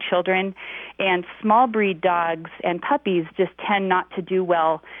of young children, and small breed dogs and puppies just tend not to do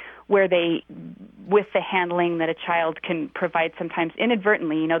well with the handling that a child can provide sometimes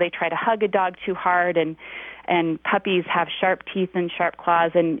inadvertently. You know, they try to hug a dog too hard, and puppies have sharp teeth and sharp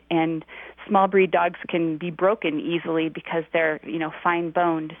claws, and small breed dogs can be broken easily because they're, fine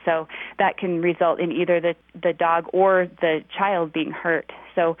boned. So that can result in either the dog or the child being hurt.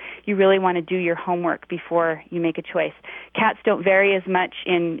 So you really want to do your homework before you make a choice. Cats don't vary as much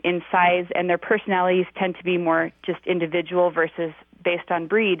in size, and their personalities tend to be more just individual versus based on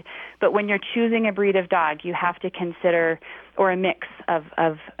breed. But when you're choosing a breed of dog, you have to consider, or a mix of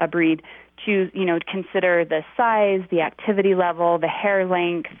a breed, consider the size, the activity level, the hair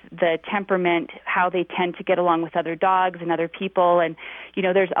length, the temperament, how they tend to get along with other dogs and other people. And,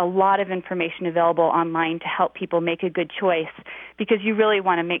 there's a lot of information available online to help people make a good choice, because you really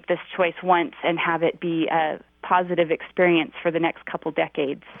want to make this choice once and have it be a positive experience for the next couple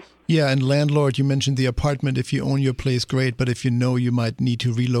decades. Yeah, and landlord, you mentioned the apartment. If you own your place, great. But if you know you might need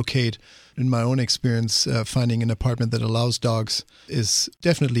to relocate, in my own experience, finding an apartment that allows dogs is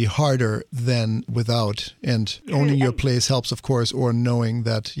definitely harder than without. And owning your place helps, of course, or knowing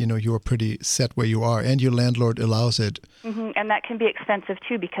that, you're pretty set where you are and your landlord allows it. Mm-hmm. And that can be expensive,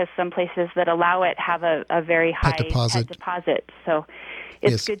 too, because some places that allow it have a very high pet deposit. So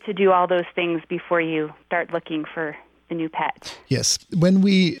it's good to do all those things before you start looking for the new pet. Yes. When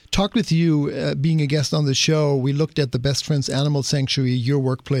we talked with you, being a guest on the show, we looked at the Best Friends Animal Sanctuary, your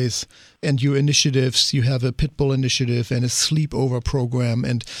workplace, and your initiatives. You have a pit bull initiative and a sleepover program.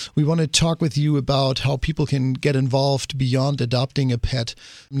 And we want to talk with you about how people can get involved beyond adopting a pet.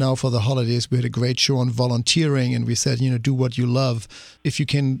 Now for the holidays, we had a great show on volunteering, and we said, do what you love. If you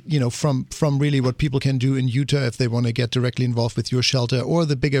can, from really what people can do in Utah if they want to get directly involved with your shelter, or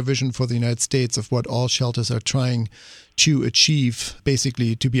the bigger vision for the United States of what all shelters are trying to achieve,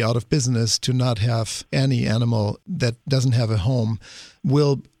 basically to be out of business, to not have any animal that doesn't have a home.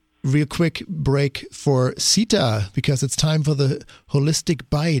 We'll real quick break for Sita, because it's time for the Holistic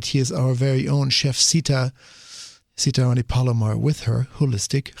Bite. Here's our very own Chef Sita Rani Palomar with her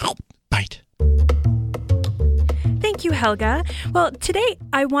Holistic Bite. Thank you, Helga. Well, today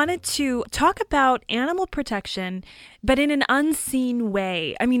I wanted to talk about animal protection, but in an unseen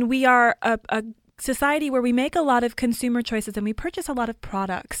way. I mean, we are a society where we make a lot of consumer choices and we purchase a lot of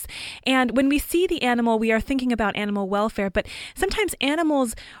products. And when we see the animal, we are thinking about animal welfare, but sometimes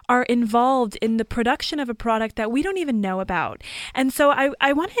animals are involved in the production of a product that we don't even know about. And so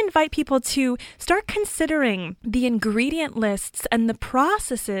I want to invite people to start considering the ingredient lists and the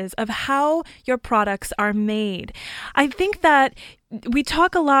processes of how your products are made. I think that we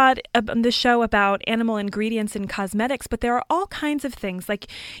talk a lot on the show about animal ingredients in cosmetics, but there are all kinds of things. Like,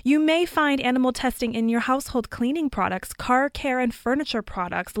 you may find animal testing in your household cleaning products, car care and furniture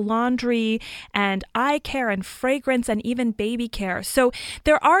products, laundry and eye care and fragrance, and even baby care. So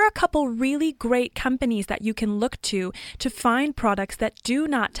there are a couple really great companies that you can look to find products that do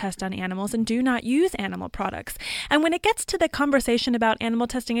not test on animals and do not use animal products. And when it gets to the conversation about animal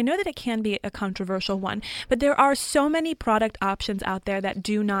testing, I know that it can be a controversial one, but there are so many product options out there that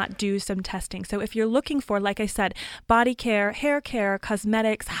do not do some testing. So if you're looking for, like I said, body care, hair care,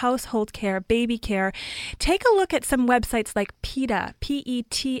 cosmetics, household care, baby care, take a look at some websites like PETA,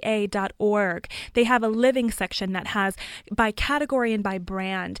 PETA.org. They have a living section that has by category and by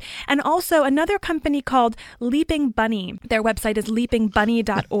brand. And also another company called Leaping Bunny. Their website is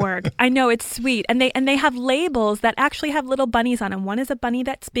leapingbunny.org. I know, it's sweet. And they have labels that actually have little bunnies on them. One is a bunny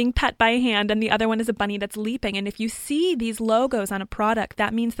that's being pet by hand, and the other one is a bunny that's leaping. And if you see these logos on a product,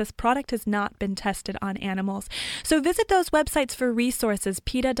 that means this product has not been tested on animals. So visit those websites for resources,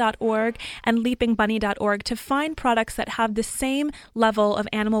 PETA.org and leapingbunny.org, to find products that have the same level of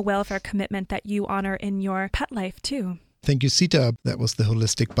animal welfare commitment that you honor in your pet life too. Thank you, Sita. That was the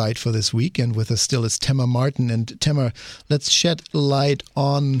Holistic Bite for this week. And with us still is Tamara Martin. And Tamara, let's shed light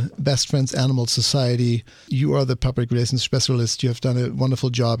on Best Friends Animal Society. You are the public relations specialist. You have done a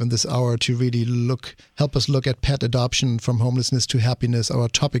wonderful job in this hour to really help us look at pet adoption from homelessness to happiness, our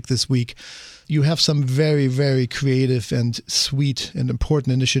topic this week. you have some very, very creative and sweet and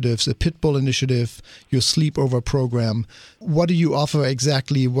important initiatives, a pit bull initiative, your sleepover program. What do you offer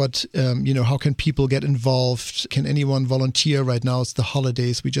exactly? What, how can people get involved? Can anyone volunteer right now? It's the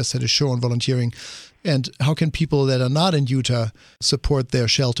holidays. We just had a show on volunteering. And how can people that are not in Utah support their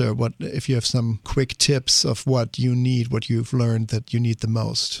shelter? What if you have some quick tips of what you need, what you've learned that you need the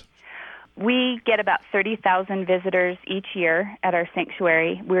most? We get about 30,000 visitors each year at our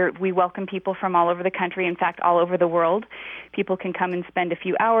sanctuary. We welcome people from all over the country, in fact, all over the world. People can come and spend a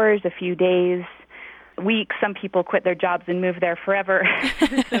few hours, a few days, weeks. Some people quit their jobs and move there forever.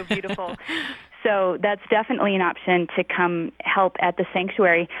 It's so beautiful. So that's definitely an option to come help at the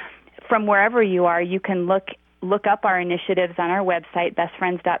sanctuary. From wherever you are, you can look up our initiatives on our website,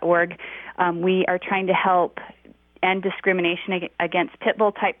 bestfriends.org. We are trying to help end discrimination against pit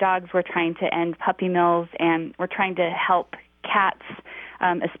bull type dogs. We're trying to end puppy mills, and we're trying to help cats,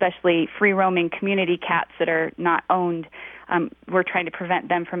 especially free-roaming community cats that are not owned. We're trying to prevent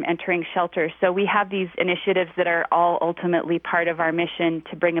them from entering shelters. So we have these initiatives that are all ultimately part of our mission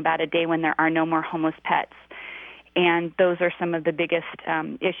to bring about a day when there are no more homeless pets. And those are some of the biggest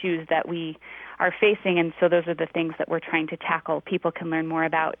issues that we are facing, and so those are the things that we're trying to tackle. People can learn more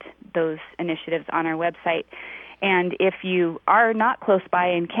about those initiatives on our website. And if you are not close by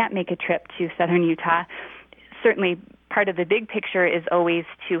and can't make a trip to southern Utah, certainly part of the big picture is always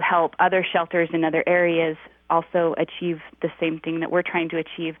to help other shelters in other areas also achieve the same thing that we're trying to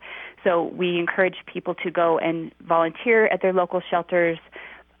achieve. So we encourage people to go and volunteer at their local shelters,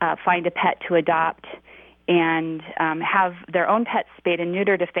 find a pet to adopt, and have their own pets spayed and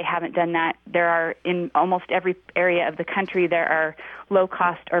neutered if they haven't done that. There are, in almost every area of the country, there are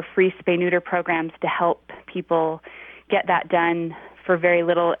low-cost or free spay-neuter programs to help people get that done for very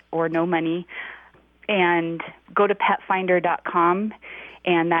little or no money. And go to petfinder.com,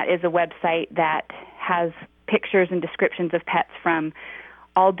 and that is a website that has pictures and descriptions of pets from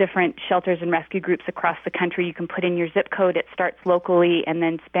all different shelters and rescue groups across the country. You can put in your zip code. It starts locally and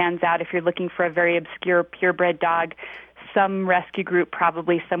then spans out. If you're looking for a very obscure purebred dog, some rescue group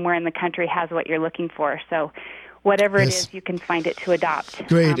probably somewhere in the country has what you're looking for. So whatever it is, you can find it to adopt.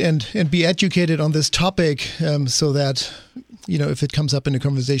 Great. And be educated on this topic so that, if it comes up in a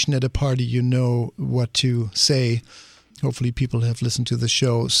conversation at a party, you know what to say. Hopefully people have listened to the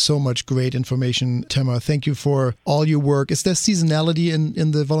show. So much great information. Tamara, thank you for all your work. Is there seasonality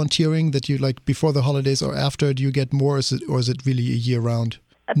in the volunteering that you like before the holidays or after? Do you get more, or is it really a year-round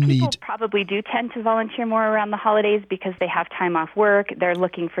need? People probably do tend to volunteer more around the holidays because they have time off work. They're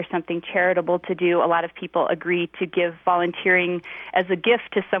looking for something charitable to do. A lot of people agree to give volunteering as a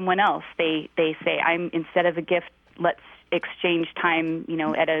gift to someone else. They say, instead of a gift, let's exchange time,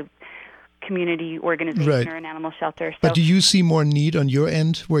 at a community organization or an animal shelter. So, but do you see more need on your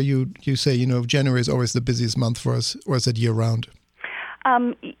end where you say, January is always the busiest month for us, or is it year-round?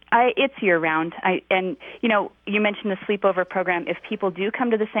 It's year-round. You mentioned the sleepover program. If people do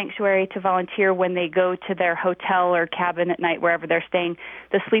come to the sanctuary to volunteer when they go to their hotel or cabin at night, wherever they're staying,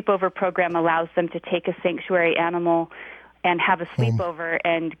 the sleepover program allows them to take a sanctuary animal and have a sleepover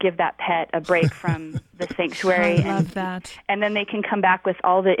and give that pet a break from the sanctuary. I love that. And then they can come back with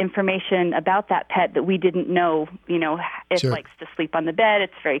all the information about that pet that we didn't know. It likes to sleep on the bed,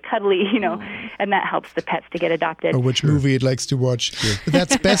 it's very cuddly, and that helps the pets to get adopted. Or which movie it likes to watch.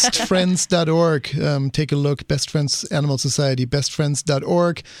 That's bestfriends.org. Take a look. Best Friends Animal Society,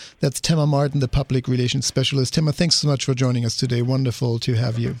 bestfriends.org. That's Tamara Martin, the Public Relations Specialist. Tamara, thanks so much for joining us today. Wonderful to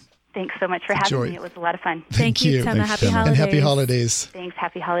have you. Thanks so much for having me. It was a lot of fun. Thank you, Tamara. Happy holidays. And happy holidays. Thanks.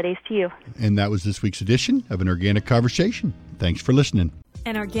 Happy holidays to you. And that was this week's edition of An Organic Conversation. Thanks for listening.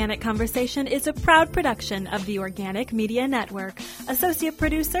 An Organic Conversation is a proud production of the Organic Media Network. Associate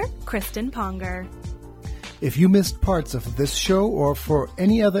producer, Kristen Ponger. If you missed parts of this show or for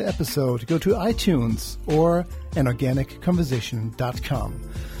any other episode, go to iTunes or anorganicconversation.com.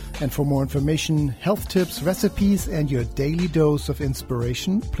 And for more information, health tips, recipes, and your daily dose of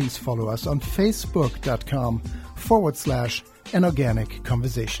inspiration, please follow us on Facebook.com/An Organic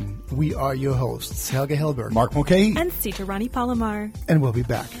Conversation. We are your hosts, Helge Hellberg, Mark Mulcahy, and Sita Rani Palomar. And we'll be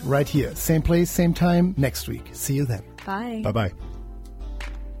back right here, same place, same time, next week. See you then. Bye. Bye-bye.